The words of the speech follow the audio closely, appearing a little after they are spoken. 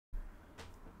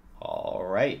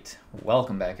right,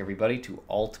 welcome back everybody to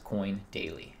Altcoin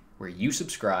Daily, where you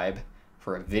subscribe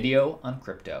for a video on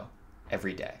crypto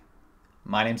every day.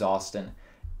 My name's Austin,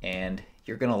 and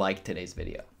you're gonna like today's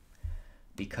video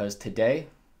because today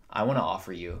I want to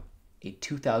offer you a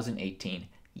 2018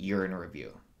 year in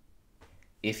review.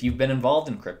 If you've been involved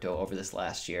in crypto over this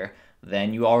last year,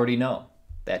 then you already know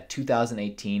that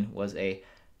 2018 was a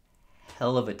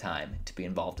hell of a time to be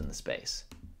involved in the space.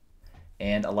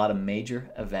 And a lot of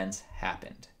major events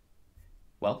happened.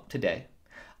 Well, today,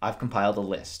 I've compiled a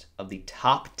list of the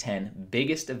top 10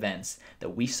 biggest events that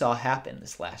we saw happen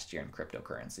this last year in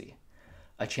cryptocurrency.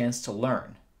 A chance to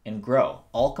learn and grow,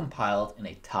 all compiled in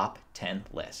a top 10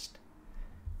 list.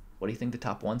 What do you think the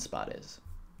top one spot is?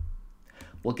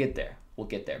 We'll get there,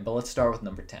 but let's start with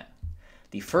number 10.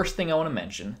 The first thing I want to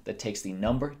mention that takes the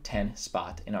number 10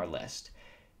 spot in our list,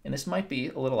 and this might be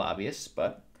a little obvious,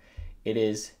 but it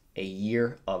is a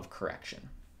year of correction.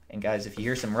 And guys, if you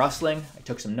hear some rustling, I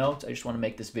took some notes. I just want to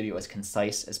make this video as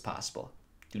concise as possible.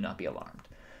 Do not be alarmed.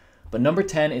 But number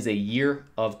 10 is a year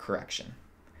of correction.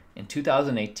 In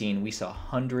 2018, we saw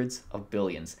hundreds of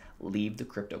billions leave the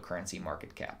cryptocurrency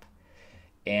market cap.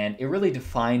 And it really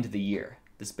defined the year,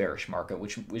 this bearish market,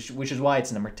 which is why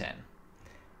it's number 10.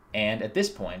 And at this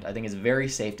point, I think it's very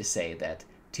safe to say that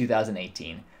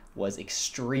 2018 was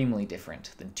extremely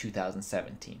different than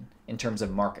 2017 in terms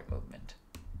of market movement.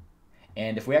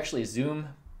 And if we actually zoom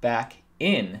back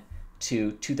in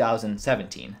to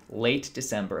 2017, late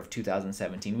December of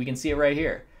 2017, we can see it right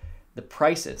here. The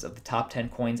prices of the top 10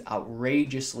 coins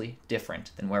outrageously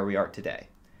different than where we are today.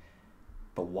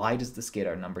 But why does this get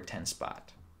our number 10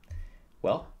 spot?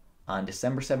 Well, on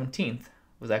December 17th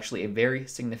was actually a very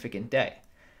significant day.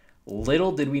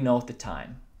 Little did we know at the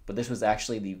time, but this was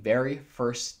actually the very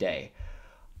first day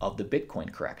of the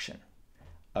Bitcoin correction,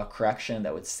 a correction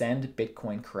that would send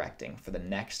Bitcoin correcting for the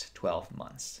next 12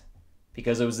 months.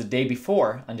 Because it was the day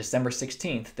before, on December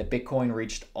 16th, that Bitcoin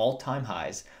reached all-time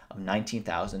highs of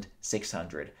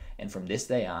 19,600, and from this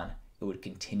day on, it would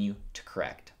continue to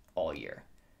correct all year.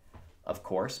 Of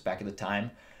course, back at the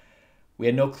time, we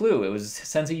had no clue. It was a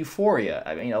sense of euphoria.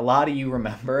 I mean, a lot of you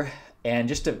remember. And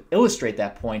just to illustrate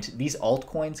that point, these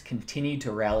altcoins continued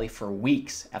to rally for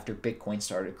weeks after Bitcoin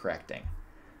started correcting.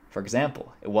 For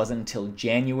example, it wasn't until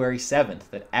January 7th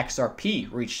that XRP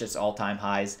reached its all-time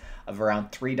highs of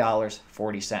around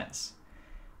 $3.40.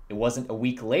 It wasn't a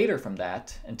week later from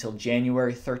that until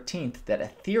January 13th that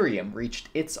Ethereum reached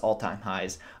its all-time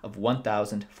highs of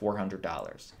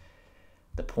 $1,400.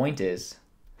 The point is,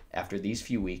 after these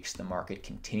few weeks, the market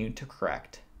continued to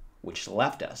correct, which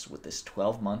left us with this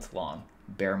 12-month-long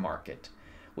bear market,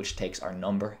 which takes our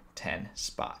number 10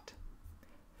 spot.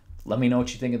 Let me know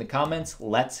what you think in the comments.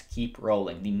 Let's keep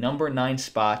rolling. The number 9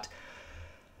 spot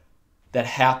that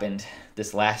happened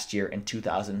this last year in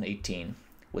 2018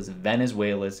 was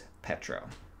Venezuela's Petro.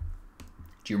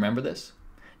 Do you remember this?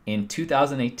 In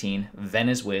 2018,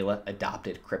 Venezuela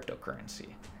adopted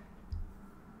cryptocurrency,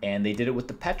 and they did it with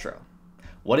the Petro.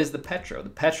 What is the Petro? The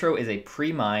Petro is a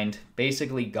pre-mined,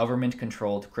 basically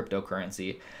government-controlled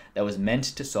cryptocurrency that was meant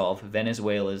to solve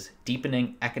Venezuela's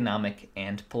deepening economic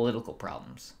and political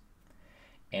problems.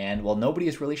 And while nobody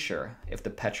is really sure if the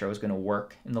Petro is going to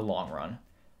work in the long run,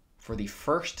 for the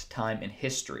first time in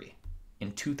history,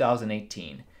 in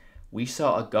 2018, we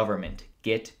saw a government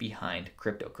get behind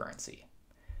cryptocurrency.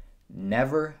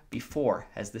 Never before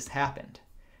has this happened.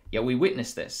 Yet we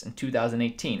witnessed this in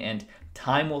 2018, and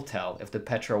time will tell if the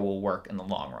Petro will work in the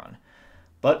long run.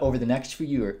 But over the next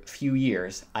few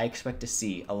years, I expect to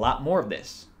see a lot more of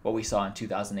this, what we saw in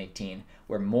 2018,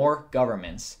 where more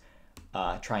governments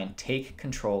try and take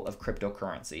control of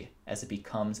cryptocurrency as it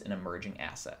becomes an emerging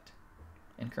asset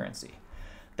and currency.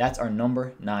 That's our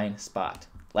number 9 spot.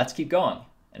 Let's keep going.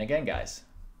 And again, guys,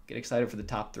 get excited for the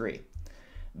top 3.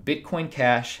 Bitcoin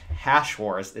Cash hash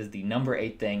wars is the number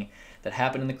 8 thing that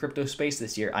happened in the crypto space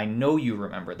this year. I know you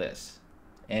remember this.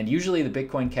 And usually the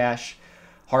Bitcoin Cash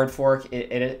hard fork,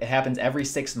 it happens every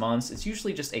 6 months. It's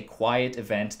usually just a quiet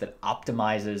event that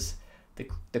optimizes the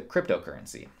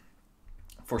cryptocurrency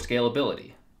for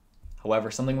scalability.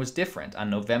 However, something was different on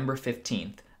November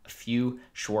 15th, a few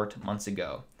short months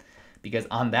ago, because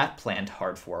on that planned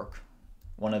hard fork,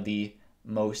 one of the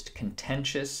most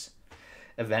contentious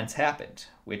events happened,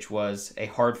 which was a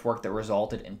hard fork that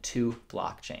resulted in 2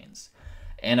 blockchains.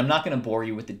 And I'm not going to bore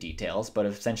you with the details, but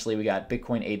essentially we got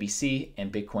Bitcoin ABC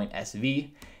and Bitcoin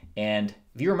SV. And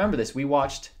if you remember this, we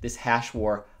watched this hash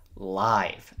war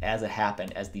live as it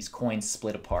happened, as these coins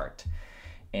split apart.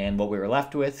 And what we were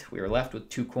left with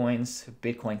 2 coins.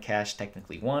 Bitcoin Cash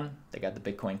technically won. They got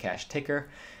the Bitcoin Cash ticker.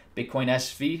 Bitcoin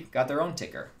SV got their own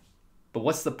ticker. But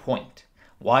what's the point?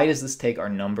 Why does this take our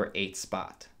number 8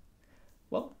 spot?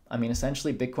 Well, I mean,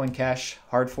 essentially Bitcoin Cash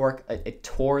hard fork, it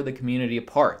tore the community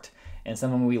apart. And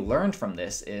something we learned from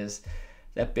this is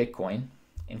that Bitcoin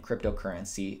in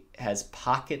cryptocurrency has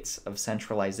pockets of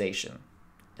centralization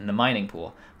in the mining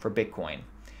pool for Bitcoin,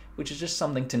 which is just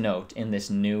something to note in this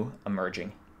new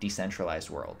emerging decentralized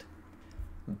world.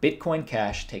 Bitcoin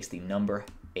Cash takes the number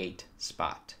 8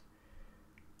 spot.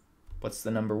 What's the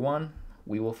number 1?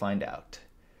 We will find out.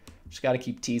 Just got to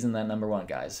keep teasing that number 1,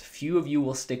 guys. Few of you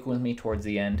will stick with me towards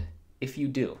the end. If you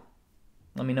do,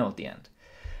 let me know at the end.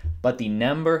 But the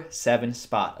number 7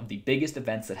 spot of the biggest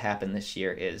events that happened this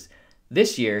year is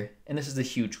this year, and this is a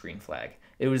huge green flag,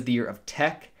 it was the year of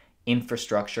tech,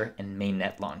 infrastructure, and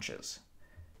MainNet launches.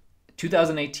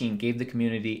 2018 gave the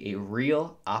community a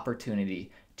real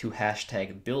opportunity to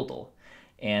hashtag Buildle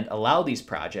and allow these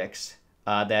projects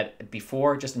that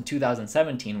before, just in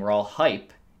 2017, were all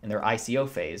hype in their ICO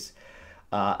phase,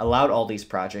 allowed all these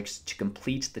projects to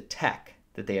complete the tech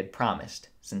that they had promised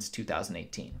since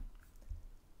 2018.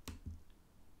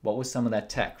 What was some of that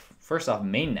tech? First off,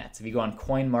 mainnets. If you go on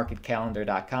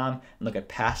CoinMarketCalander.com and look at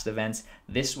past events,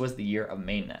 this was the year of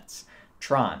mainnets.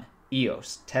 Tron,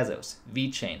 EOS, Tezos,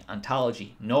 VeChain,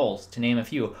 Ontology, Knowles, to name a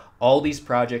few, all these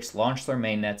projects launched their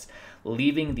mainnets,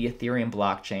 leaving the Ethereum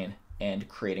blockchain and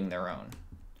creating their own.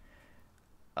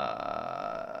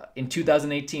 In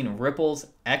 2018, Ripple's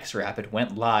XRapid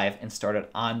went live and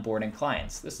started onboarding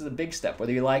clients. This is a big step.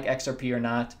 Whether you like XRP or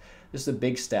not, this is a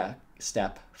big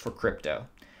step for crypto.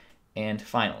 And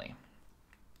finally,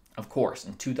 of course,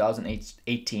 in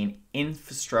 2018,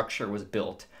 infrastructure was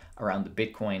built around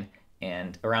Bitcoin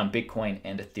and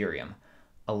Ethereum,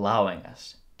 allowing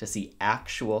us to see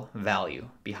actual value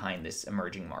behind this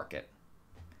emerging market.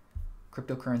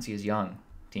 Cryptocurrency is young,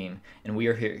 team, and we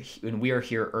are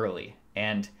here early,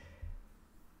 and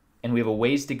we have a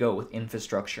ways to go with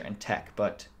infrastructure and tech,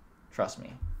 but trust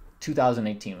me,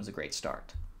 2018 was a great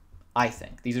start. I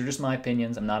think. These are just my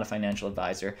opinions. I'm not a financial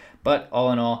advisor, but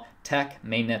all in all, tech,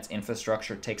 mainnets,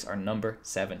 infrastructure takes our number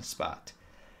 7 spot.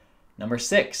 Number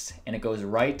 6, and it goes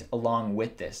right along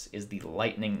with this, is the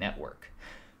Lightning Network.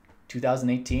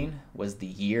 2018 was the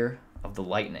year of the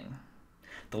Lightning.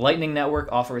 The Lightning Network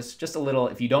offers just a little,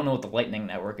 if you don't know what the Lightning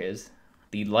Network is,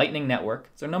 the Lightning Network,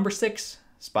 it's our number 6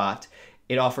 spot.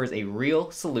 It offers a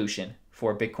real solution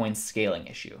for Bitcoin's scaling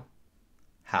issue.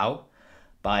 How?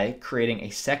 By creating a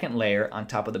second layer on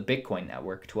top of the Bitcoin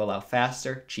network to allow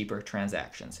faster, cheaper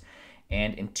transactions.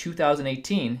 And in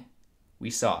 2018,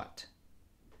 we saw it.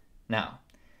 Now,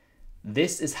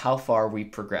 this is how far we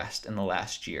progressed in the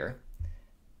last year.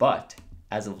 But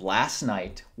as of last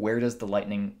night, where does the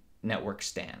Lightning Network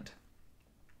stand?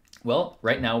 Well,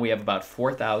 right now we have about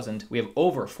 4,000, we have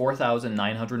over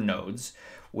 4,900 nodes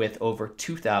with over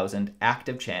 2,000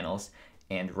 active channels.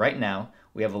 And right now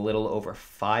we have a little over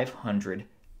 500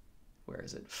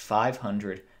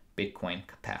 Bitcoin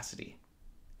capacity.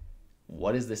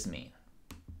 What does this mean?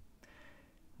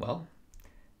 Well,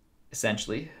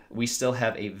 essentially, we still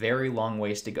have a very long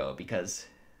ways to go because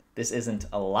this isn't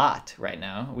a lot right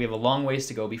now. We have a long ways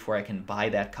to go before I can buy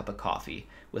that cup of coffee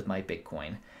with my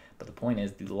Bitcoin. But the point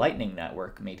is, the Lightning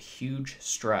Network made huge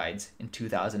strides in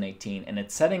 2018, and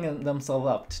it's setting themselves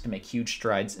up to make huge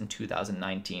strides in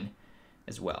 2019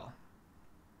 as well.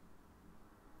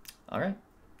 All right,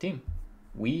 team,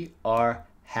 we are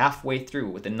halfway through.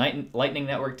 With the Lightning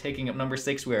Network taking up number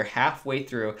 6, we are halfway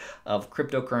through of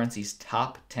cryptocurrency's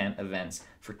top 10 events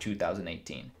for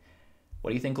 2018.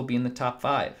 What do you think will be in the top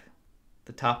 5?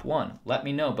 The top 1? Let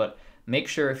me know, but make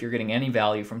sure if you're getting any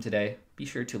value from today, be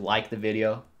sure to like the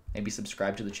video, maybe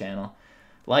subscribe to the channel.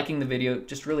 Liking the video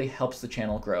just really helps the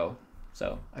channel grow,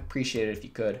 so I appreciate it if you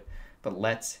could, but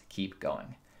let's keep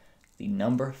going. The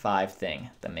number 5 thing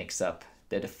that makes up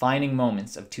the defining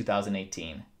moments of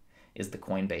 2018 is the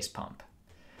Coinbase pump.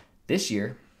 This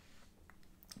year,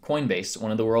 Coinbase,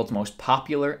 one of the world's most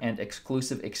popular and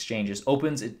exclusive exchanges,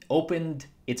 opened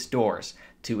its doors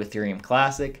to Ethereum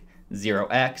Classic,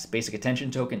 0x, Basic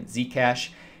Attention Token, Zcash,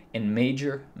 and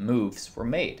major moves were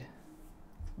made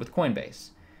with Coinbase.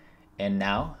 And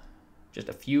now, just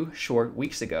a few short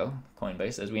weeks ago,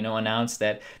 Coinbase, as we know, announced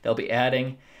that they'll be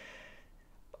adding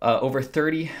over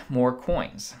 30 more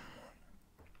coins,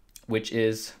 which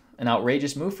is an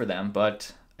outrageous move for them,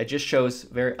 but it just shows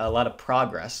a lot of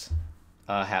progress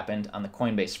happened on the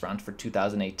Coinbase front for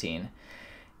 2018.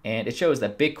 And it shows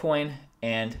that Bitcoin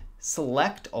and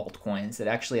select altcoins that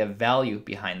actually have value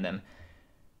behind them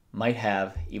might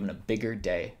have even a bigger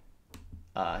day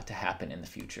to happen in the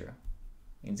future.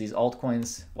 It means these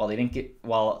altcoins,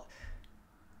 are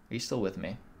you still with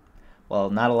me? Well,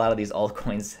 not a lot of these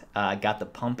altcoins got the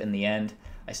pump in the end.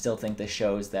 I still think this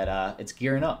shows that it's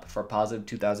gearing up for a positive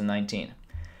 2019.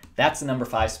 That's the number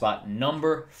 5 spot.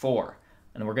 Number 4,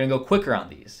 and we're going to go quicker on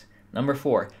these. Number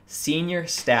 4, senior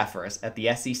staffers at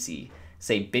the SEC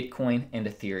say Bitcoin and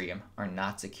Ethereum are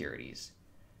not securities.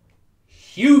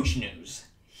 Huge news.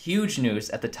 Huge news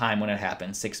at the time when it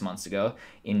happened 6 months ago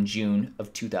in June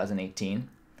of 2018.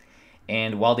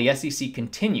 And while the SEC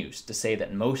continues to say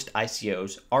that most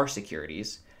ICOs are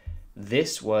securities,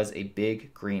 this was a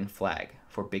big green flag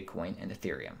for Bitcoin and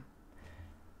Ethereum.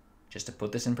 Just to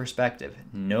put this in perspective,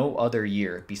 no other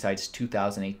year besides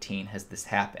 2018 has this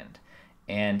happened.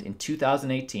 And in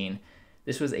 2018,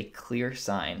 this was a clear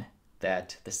sign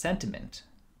that the sentiment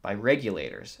by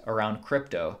regulators around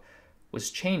crypto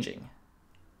was changing.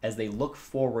 As they look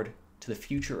forward to the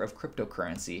future of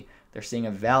cryptocurrency, they're seeing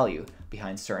a value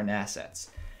behind certain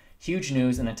assets. Huge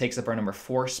news, and it takes up our number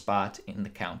 4 spot in the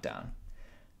countdown.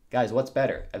 Guys, what's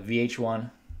better, a VH1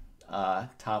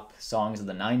 top songs of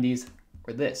the 90s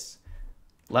or this?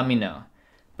 Let me know.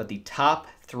 But the top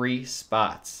 3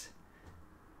 spots,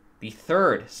 the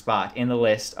 3rd spot in the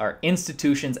list are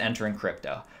institutions entering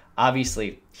crypto.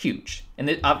 Obviously huge.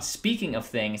 And speaking of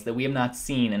things that we have not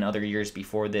seen in other years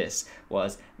before this,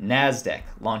 was Nasdaq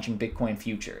launching Bitcoin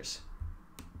futures,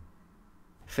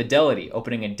 Fidelity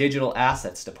opening a digital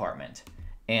assets department,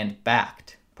 and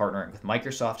Bakkt partnering with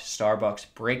Microsoft, Starbucks,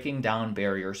 breaking down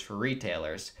barriers for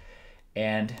retailers,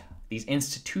 and these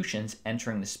institutions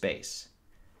entering the space.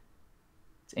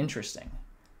 It's interesting.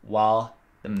 While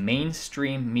the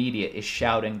mainstream media is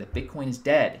shouting that Bitcoin is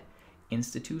dead,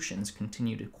 institutions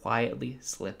continue to quietly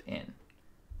slip in.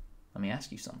 Let me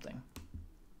ask you something.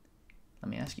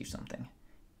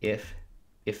 If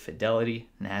Fidelity,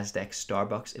 Nasdaq,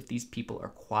 Starbucks, if these people are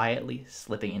quietly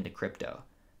slipping into crypto,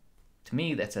 to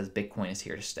me that says Bitcoin is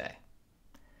here to stay.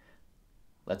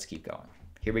 Let's keep going.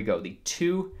 Here we go. The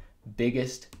 2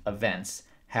 biggest events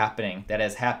that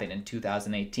has happened in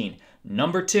 2018.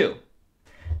 Number 2,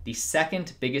 the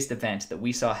 2nd biggest event that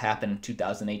we saw happen in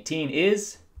 2018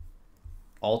 is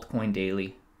Altcoin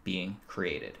Daily being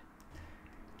created.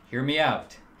 Hear me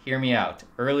out.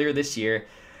 Earlier this year,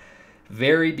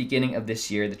 very beginning of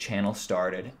this year, the channel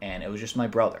started, and it was just my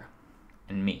brother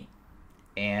and me.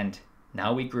 And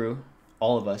now we grew,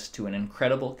 all of us, to an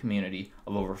incredible community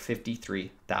of over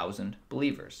 53,000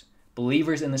 believers.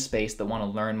 Believers in the space that want to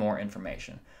learn more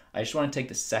information. I just want to take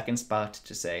the 2nd spot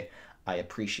to say I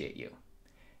appreciate you.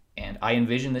 And I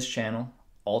envision this channel,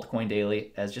 Altcoin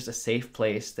Daily, as just a safe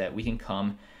place that we can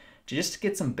come to just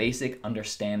get some basic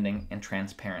understanding and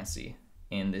transparency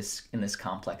in this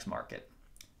complex market.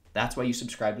 That's why you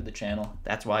subscribe to the channel.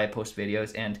 That's why I post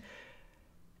videos. And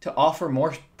to offer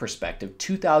more perspective,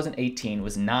 2018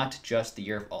 was not just the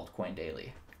year of Altcoin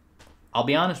Daily. I'll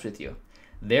be honest with you.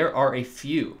 There are a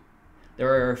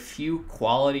few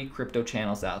quality crypto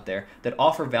channels out there that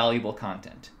offer valuable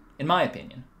content, in my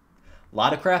opinion. A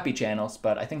lot of crappy channels,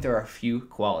 but I think there are a few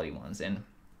quality ones, and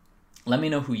let me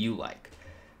know who you like.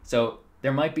 So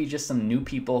there might be just some new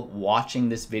people watching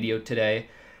this video today,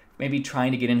 maybe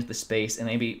trying to get into the space and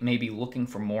maybe looking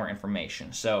for more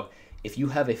information. So if you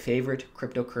have a favorite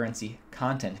cryptocurrency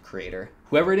content creator,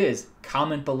 whoever it is,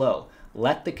 comment below.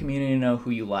 Let the community know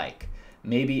who you like.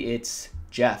 Maybe it's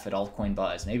Jeff at Altcoin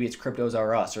Buzz. Maybe it's Cryptos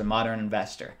Are Us or Modern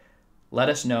Investor. Let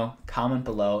us know, comment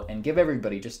below, and give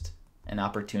everybody just an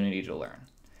opportunity to learn.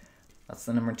 That's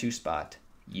the number 2 spot,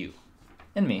 you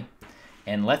and me.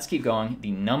 And let's keep going.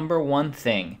 The number 1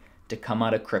 thing to come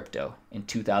out of crypto in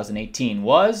 2018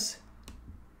 was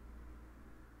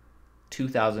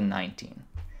 2019.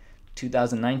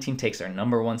 2019 takes our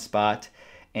number 1 spot,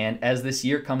 and as this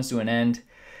year comes to an end,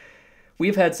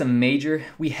 we have some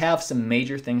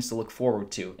major things to look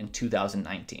forward to in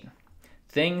 2019.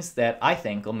 Things that I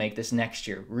think will make this next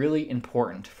year really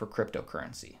important for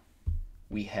cryptocurrency.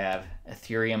 We have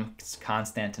Ethereum's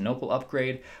Constantinople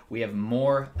upgrade. We have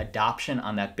more adoption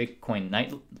on that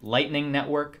Bitcoin Lightning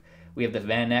Network. We have the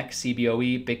VanEck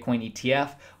CBOE Bitcoin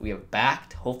ETF. We have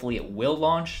Bakkt. Hopefully it will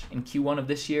launch in Q1 of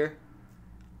this year.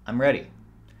 I'm ready.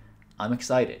 I'm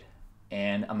excited.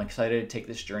 And I'm excited to take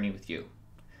this journey with you.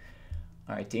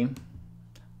 All right, team.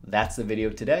 That's the video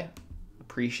today.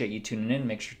 Appreciate you tuning in.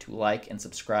 Make sure to like and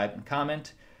subscribe and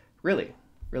comment. Really,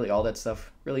 all that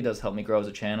stuff really does help me grow as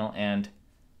a channel. And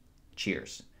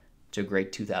cheers to a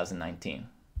great 2019.